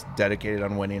focused, dedicated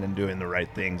on winning and doing the right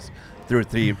things through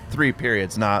three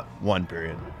periods, not one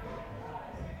period.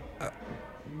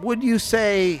 Would you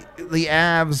say the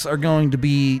Avs are going to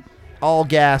be all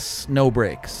gas, no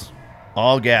brakes?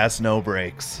 All gas, no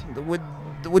brakes.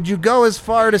 Would you go as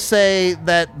far to say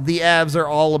that the Avs are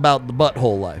all about the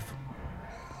butthole life?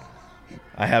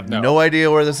 I have no idea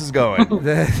where this is going. I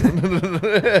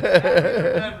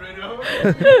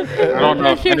don't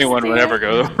know if anyone would ever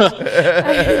go.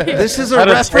 This is a That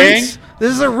a reference. saying?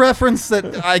 This is a reference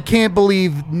that I can't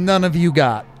believe none of you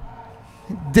got.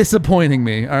 Disappointing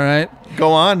me. All right.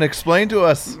 Go on, explain to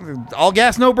us. All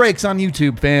gas, no brakes on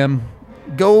YouTube, fam.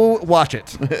 Go watch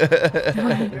it. You have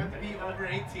to be over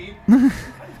 18. How do you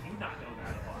not know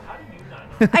that? How do you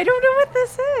not know? I don't know what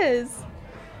this is.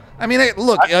 I mean, hey,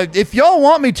 look, if y'all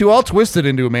want me to, I'll twist it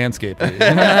into a Manscaped.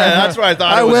 That's where I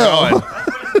thought I it was will. going.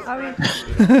 I mean,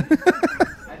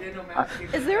 I didn't know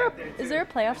Manscaped is there was back is there a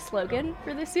playoff slogan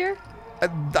for this year?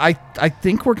 I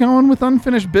think we're going with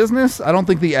unfinished business. I don't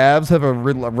think the Avs have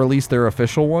released their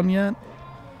official one yet.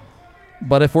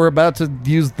 But if we're about to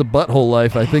use the butthole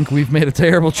life, I think we've made a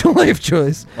terrible life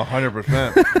choice.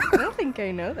 100%. I don't think I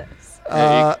know this.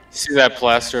 You see that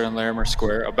plaster in Larimer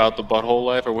Square about the butthole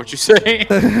life, or what you say?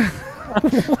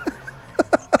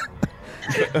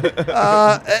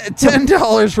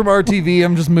 $10 from RTV.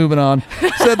 I'm just moving on.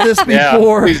 Said this Yeah,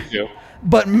 before, please do.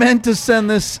 but meant to send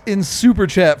this in super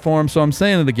chat form, so I'm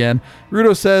saying it again.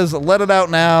 Rudo says, let it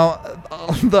out now.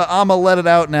 The I'ma let it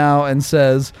out now, and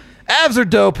says, Avs are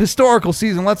dope. Historical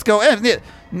season. Let's go. And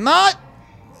not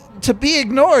to be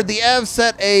ignored, the Avs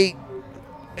set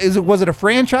was it a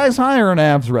franchise high or an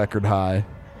Avs record high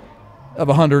of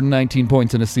 119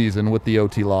 points in a season with the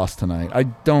OT loss tonight? I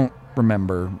don't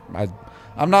remember.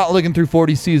 I'm not looking through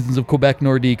 40 seasons of Quebec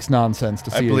Nordiques nonsense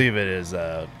to see. I believe it is is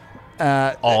it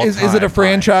all-time a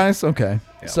franchise? Okay.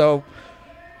 Yeah. So,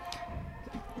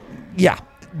 yeah.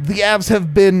 The Avs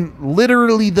have been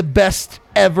literally the best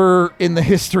ever in the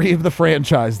history of the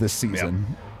franchise this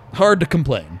season. Hard to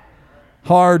complain.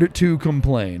 Hard to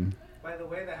complain. By the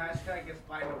way, the hashtag is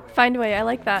find a way. Find a way. I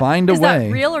like that. Find a Is way.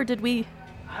 that real or did we?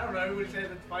 I don't know. Everybody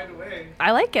says it's find a way.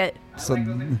 I like it. So- I like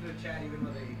those into the chat even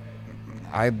though they.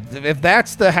 If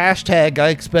that's the hashtag, I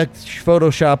expect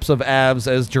photoshops of Avs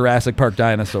as Jurassic Park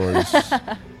dinosaurs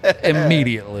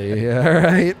immediately. All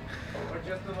right. Or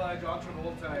just of John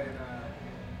Travolta and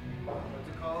what's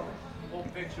it called? Pulp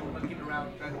Fiction looking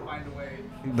around trying to find a way.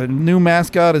 The new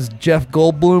mascot is Jeff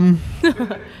Goldblum.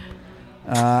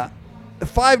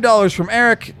 $5 from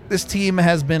Eric. This team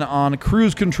has been on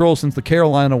cruise control since the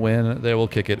Carolina win. They will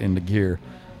kick it into gear.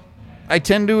 I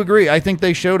tend to agree. I think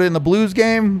they showed it in the Blues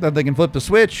game that they can flip the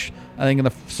switch. I think in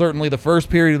certainly the first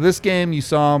period of this game, you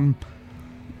saw them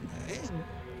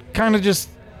kind of just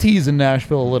teasing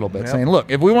Nashville a little bit, saying,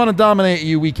 look, if we want to dominate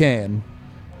you, we can.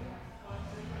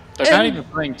 They're not even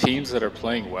playing teams that are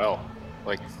playing well.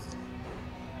 Like,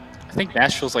 I think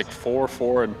Nashville's like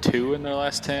 4-4-2 in their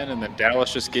last 10, and then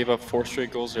Dallas just gave up 4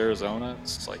 straight goals to Arizona.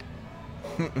 It's like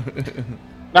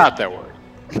not that worried.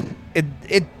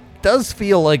 It does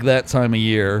feel like that time of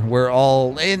year where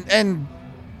all and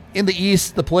in the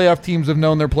East, the playoff teams have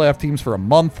known their playoff teams for a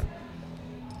month.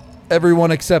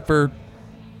 Everyone except for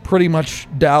pretty much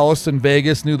Dallas and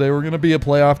Vegas knew they were going to be a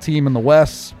playoff team in the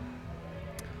West.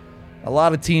 A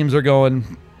lot of teams are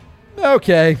going,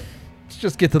 okay, let's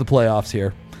just get to the playoffs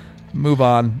here. Move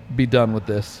on, be done with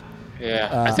this.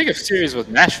 Yeah, I think a series with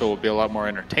Nashville would be a lot more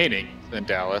entertaining than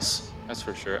Dallas. That's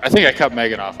for sure. I think I cut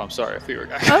Megan off. I'm sorry if we were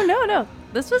guys. Oh, no.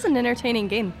 This was an entertaining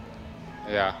game.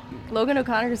 Yeah. Logan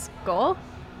O'Connor's goal?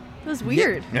 It was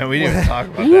weird. Yeah, we didn't even talk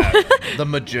about that. The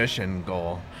magician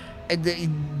goal.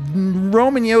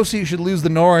 Roman Yossi should lose the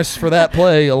Norris for that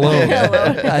play alone,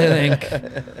 I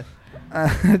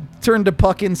think. Turned the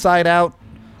puck inside out,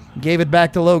 gave it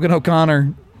back to Logan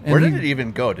O'Connor. Where did it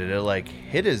even go? Did it like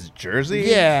hit his jersey?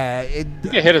 Yeah. I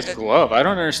think it hit his glove. I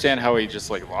don't understand how he just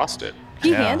like lost it.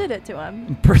 He handed it to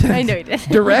him. I know he did.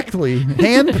 Directly.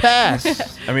 Hand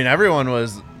pass. I mean, everyone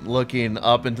was looking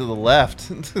up and to the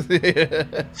left.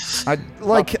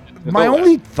 My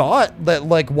only thought that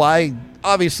why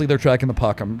obviously they're tracking the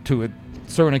puck to a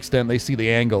certain extent. They see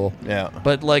the angle. Yeah.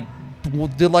 But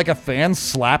did a fan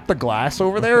slap the glass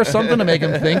over there or something to make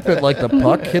him think that the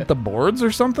puck hit the boards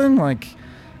or something?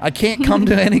 I can't come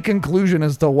to any conclusion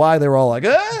as to why they were all like,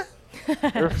 ah.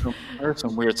 There's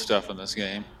some weird stuff in this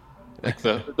game. Like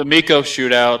the Mikko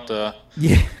shootout,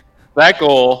 yeah, that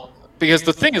goal. Because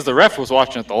the thing is, the ref was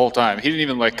watching it the whole time. He didn't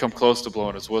even come close to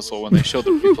blowing his whistle when they showed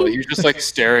the replay. He was just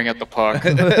staring at the puck.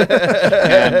 And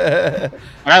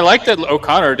I like that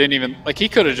O'Connor didn't even he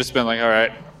could have just been all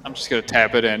right, I'm just gonna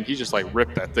tap it in. He just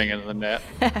ripped that thing into the net.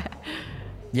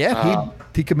 Yeah,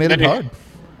 he committed hard.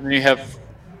 And then you have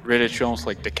Rittich almost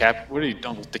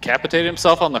decapitate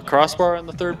himself on the crossbar in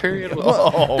the third period.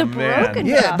 Oh man!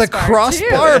 Yeah, the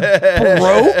crossbar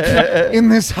broke in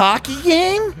this hockey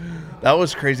game. That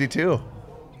was crazy too.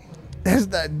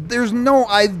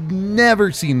 I've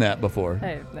never seen that before.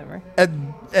 I've never.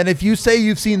 And if you say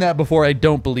you've seen that before, I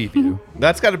don't believe you.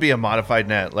 That's got to be a modified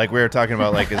net. Like we were talking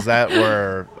about, is that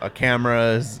where a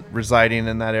camera is residing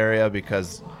in that area?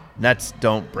 Because nets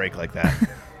don't break like that.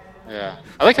 Yeah.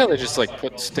 I like how they just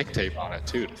put stick tape on it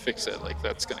too to fix it.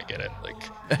 That's gonna get it.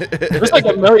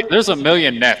 There's a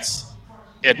million nets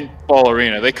in Ball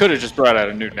Arena. They could have just brought out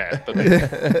a new net, but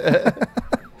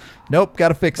nope,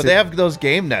 gotta fix it. But they have those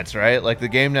game nets, right? The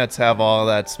game nets have all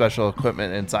that special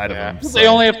equipment inside of them. So. They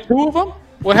only have 2 of them?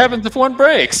 What happens if one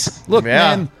breaks? Look,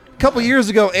 man, a couple years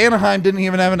ago, Anaheim didn't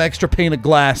even have an extra pane of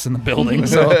glass in the building,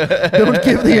 so don't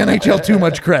give the NHL too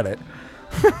much credit.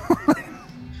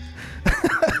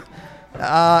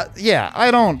 Yeah, I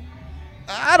don't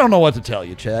know what to tell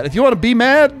you, Chad. If you want to be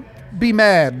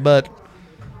mad, but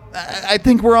I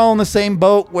think we're all in the same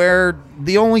boat where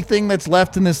the only thing that's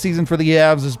left in this season for the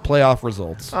Avs is playoff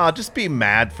results. Just be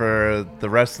mad for the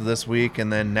rest of this week,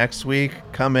 and then next week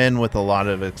come in with a lot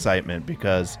of excitement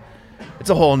because it's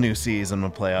a whole new season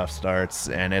when playoff starts,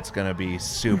 and it's going to be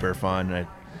super fun.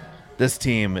 This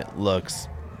team looks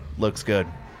good.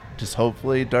 Just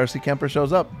hopefully Darcy Kemper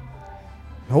shows up.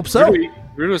 Hope so.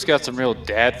 Rudo's got some real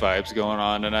dad vibes going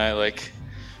on tonight.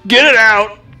 Get it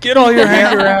out. Get all your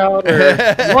anger out. Or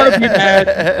you want to be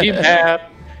mad? Be mad.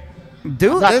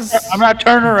 Dude, I'm not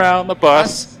turning around the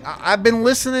bus. I've been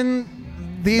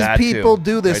listening these people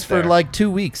do this for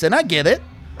 2 weeks, and I get it.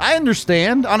 I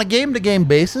understand. On a game-to-game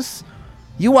basis,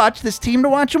 you watch this team to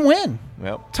watch them win.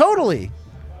 Yep. Totally.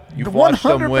 You've watched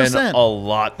them win a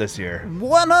lot this year.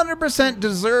 100%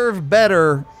 deserve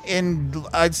better in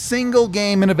a single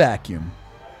game in a vacuum.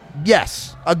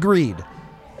 Yes, agreed.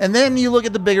 And then you look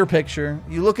at the bigger picture.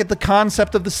 You look at the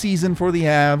concept of the season for the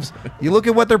Avs. You look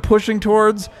at what they're pushing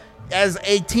towards as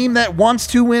a team that wants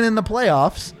to win in the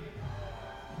playoffs.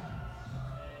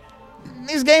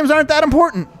 These games aren't that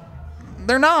important.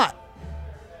 They're not.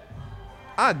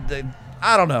 I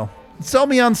don't know. Sell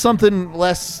me on something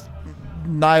less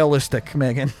nihilistic,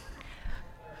 Megan.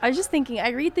 I was just thinking, I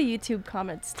read the YouTube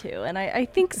comments too, and I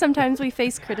think sometimes we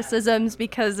face criticisms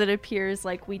because it appears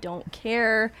like we don't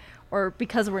care, or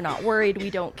because we're not worried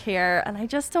we don't care, and I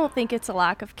just don't think it's a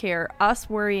lack of care. Us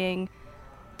worrying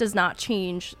does not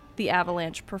change the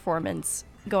Avalanche performance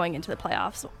going into the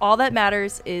playoffs. All that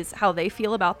matters is how they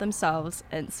feel about themselves.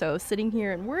 And so sitting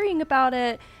here and worrying about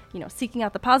it, seeking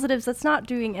out the positives, that's not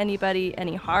doing anybody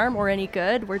any harm or any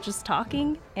good. We're just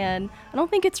talking, and I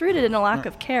don't think it's rooted in a lack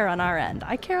of care on our end.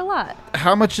 I care a lot.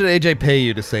 How much did AJ pay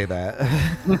you to say that?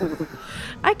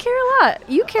 I care a lot.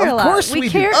 You care a lot. Of course we do.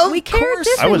 We care Of course.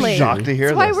 differently. I was shocked to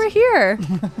hear That's why this. we're here.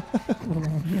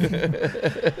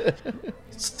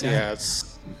 Yeah,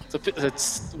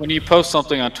 it's when you post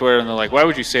something on Twitter and they're like, "Why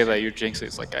would you say that? You're jinxing."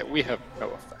 It's like we have no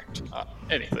effect on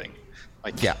anything.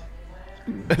 Like, Yeah.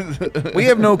 We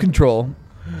have no control.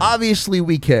 Obviously,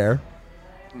 we care.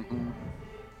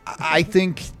 I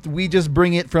think we just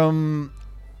bring it from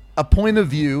a point of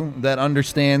view that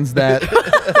understands that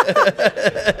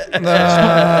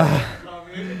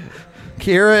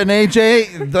Kira and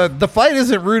AJ, the fight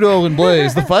isn't Rudo and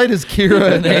Blaze. The fight is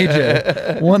Kira and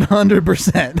AJ,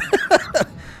 100%.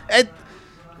 And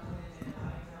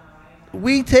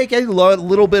we take a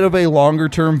little bit of a longer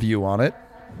term view on it,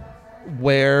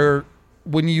 where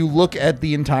when you look at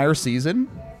the entire season,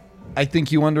 I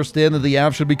think you understand that the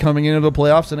Avs should be coming into the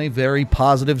playoffs in a very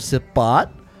positive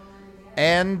spot.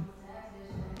 And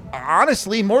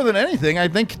honestly, more than anything, I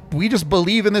think we just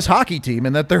believe in this hockey team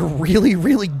and that they're really,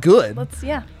 really good.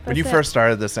 When you first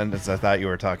started the sentence, I thought you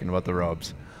were talking about the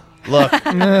Robes. Look,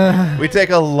 we take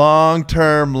a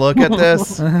long-term look at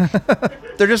this.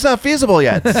 They're just not feasible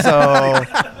yet. So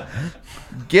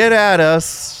get at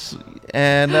us,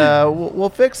 and we'll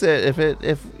fix it.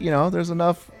 If there's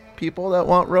enough people that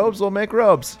want Robes, we'll make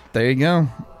Robes. There you go.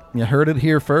 You heard it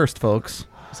here first, folks.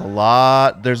 It's a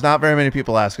lot. There's not very many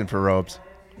people asking for Robes.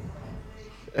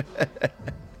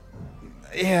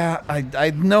 Yeah,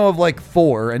 I know of like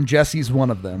 4, and Jesse's one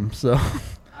of them. So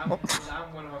I'm one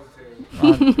of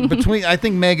those too. I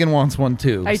think Megan wants one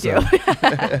too. I so. do.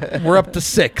 We're up to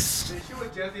 6. The issue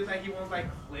with Jesse is that he wants like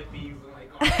flippies and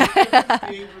like all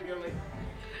these things. We're like,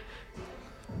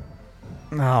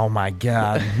 Oh my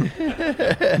God.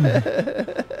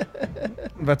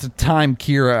 That's a time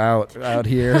Kira out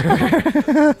here.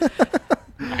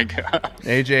 my God.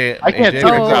 AJ, I can't AJ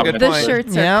talk brings up a about good it. The point.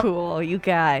 shirts Yeah. are cool, you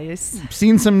guys.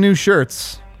 Seen some new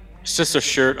shirts. It's just a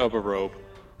shirt of a robe.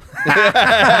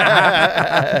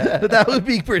 That would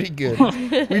be pretty good.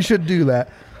 We should do that.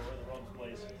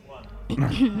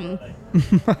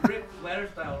 Rick Flair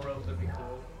style robes would be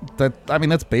cool.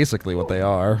 That's basically what they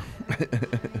are.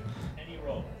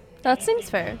 That seems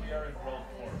fair.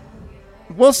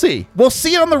 We'll see. We'll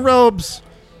see on the Robes.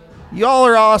 Y'all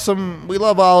are awesome. We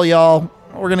love all y'all.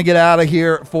 We're going to get out of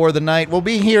here for the night. We'll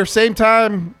be here same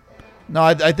time. No,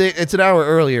 I think it's an hour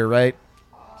earlier, right?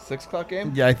 6 o'clock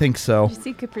game? Yeah, I think so. Did you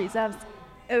see Kaprizov's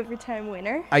overtime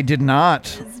winner? I did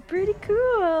not. It's pretty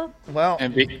cool. Well,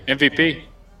 MVP.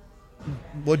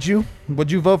 would you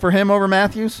vote for him over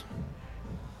Matthews?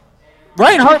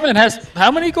 Ryan Hartman has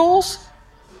how many goals?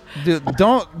 Dude,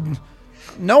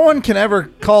 no one can ever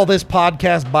call this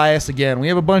podcast bias again. We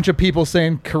have a bunch of people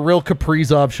saying Kirill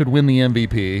Kaprizov should win the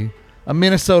MVP. A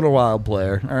Minnesota Wild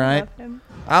player, all right? Love him.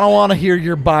 I don't want to hear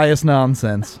your bias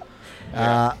nonsense.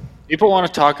 People want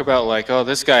to talk about like, oh,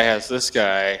 this guy has this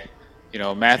guy.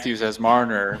 Matthews has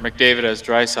Marner. McDavid has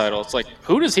Draisaitl. It's like,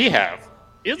 who does he have?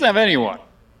 He doesn't have anyone.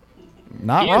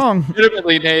 Not He wrong.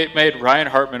 legitimately made Ryan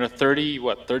Hartman a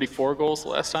 34 goals the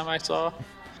last time I saw.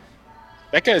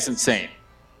 That guy's insane.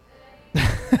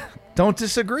 Don't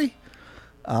disagree.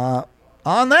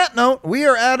 On that note, we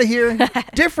are out of here.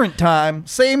 Different time,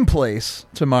 same place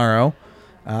tomorrow.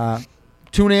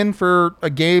 Tune in for a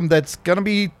game that's going to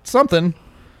be something.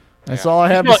 That's all I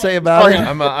have to say about it.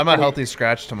 I'm a healthy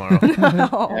scratch tomorrow.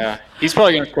 Yeah, he's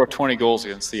probably going to score 20 goals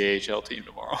against the AHL team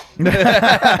tomorrow.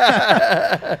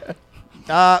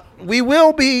 We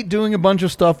will be doing a bunch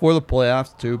of stuff for the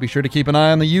playoffs, too. Be sure to keep an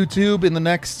eye on the YouTube in the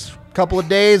next couple of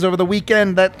days, over the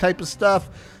weekend, that type of stuff.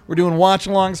 We're doing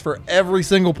watch-alongs for every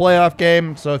single playoff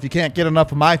game, so if you can't get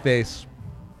enough of my face,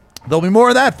 there'll be more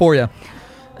of that for you.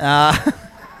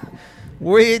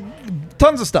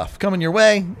 Tons of stuff coming your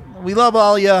way. We love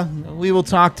all ya. We will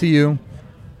talk to you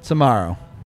tomorrow.